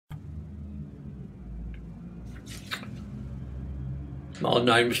My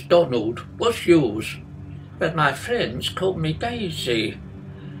name's Donald. What's yours? But my friends call me Daisy.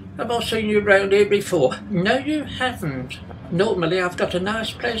 Have I seen you round here before? No, you haven't. Normally I've got a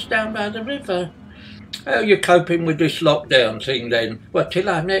nice place down by the river. How are you coping with this lockdown thing then? Well, till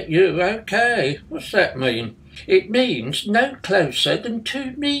I met you, okay. What's that mean? It means no closer than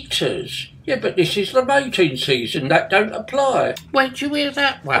 2 metres. Yeah, but this is the mating season. That don't apply. Where'd you hear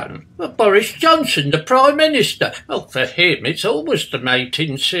that one? Well, Boris Johnson, the Prime Minister. Oh, for him, it's always the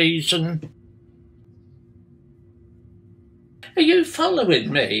mating season. Are you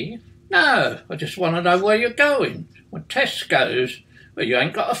following me? No, I just want to know where you're going. Well, Tesco's. Well, you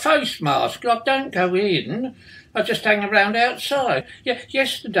ain't got a face mask. I don't go in. I just hang around outside. Yeah,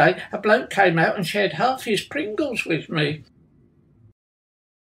 yesterday a bloke came out and shared half his Pringles with me.